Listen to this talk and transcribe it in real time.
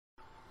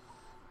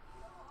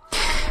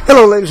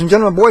Hello, ladies and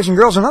gentlemen, boys and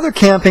girls. Another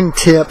camping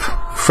tip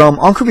from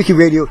Uncle Ricky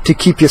Radio to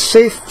keep you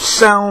safe,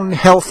 sound,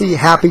 healthy,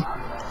 happy.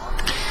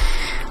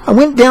 I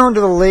went down to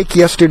the lake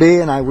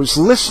yesterday and I was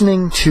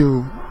listening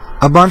to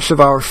a bunch of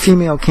our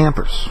female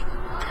campers,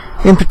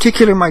 in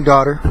particular my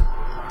daughter,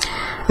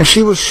 and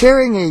she was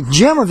sharing a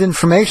gem of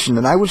information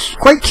that I was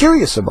quite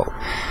curious about.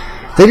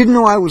 They didn't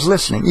know I was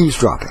listening,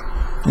 eavesdropping.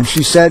 And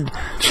she said,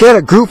 she had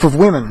a group of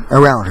women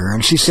around her,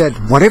 and she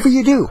said, whatever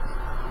you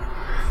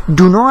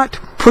do not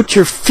put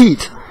your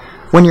feet,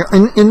 when you're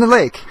in the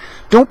lake,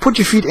 don't put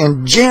your feet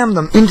and jam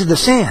them into the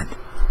sand.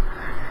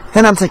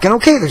 And I'm thinking,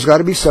 okay, there's got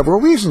to be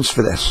several reasons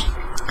for this.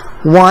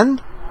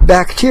 One,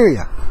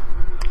 bacteria.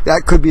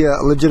 That could be a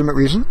legitimate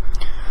reason.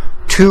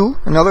 Two,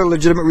 another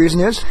legitimate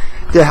reason is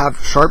they have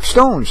sharp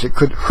stones. It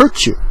could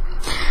hurt you.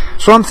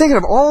 So I'm thinking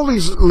of all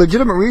these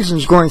legitimate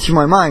reasons going through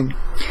my mind.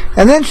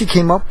 And then she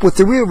came up with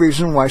the real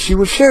reason why she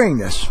was sharing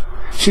this.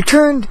 She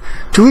turned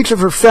to each of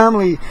her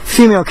family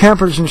female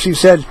campers and she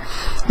said,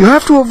 you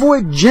have to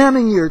avoid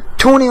jamming your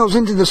toenails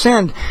into the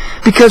sand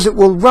because it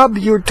will rub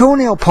your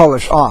toenail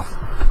polish off.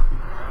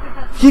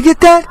 You get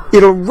that?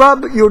 It'll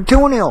rub your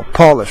toenail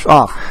polish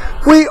off.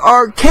 We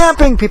are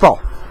camping people.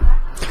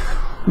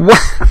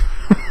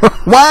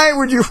 Why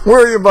would you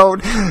worry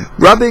about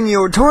rubbing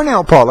your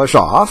toenail polish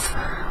off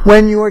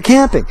when you are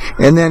camping?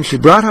 And then she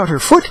brought out her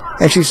foot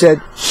and she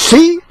said,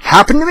 see,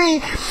 happened to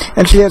me.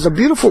 And she has a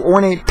beautiful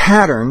ornate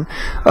pattern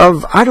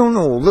of, I don't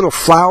know, little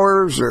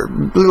flowers or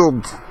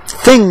little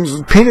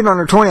things painted on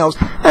her toenails,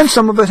 and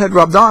some of it had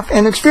rubbed off,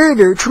 and it's very,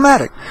 very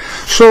traumatic.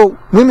 So,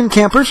 women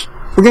campers,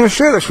 we're going to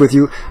share this with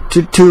you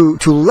to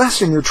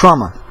lessen your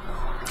trauma.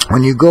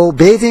 When you go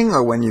bathing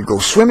or when you go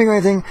swimming or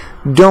anything,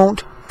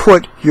 don't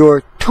put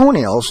your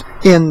toenails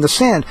in the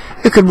sand.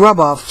 It could rub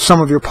off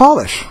some of your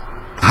polish.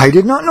 I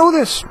did not know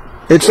this.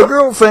 It's a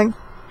girl thing.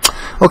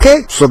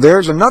 Okay, so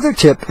there's another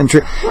tip and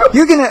trick.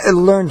 You're going to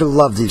learn to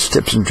love these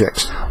tips and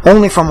tricks.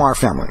 Only from our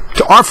family.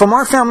 From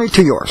our family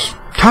to yours.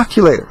 Talk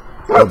to you later.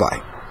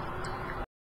 Bye-bye.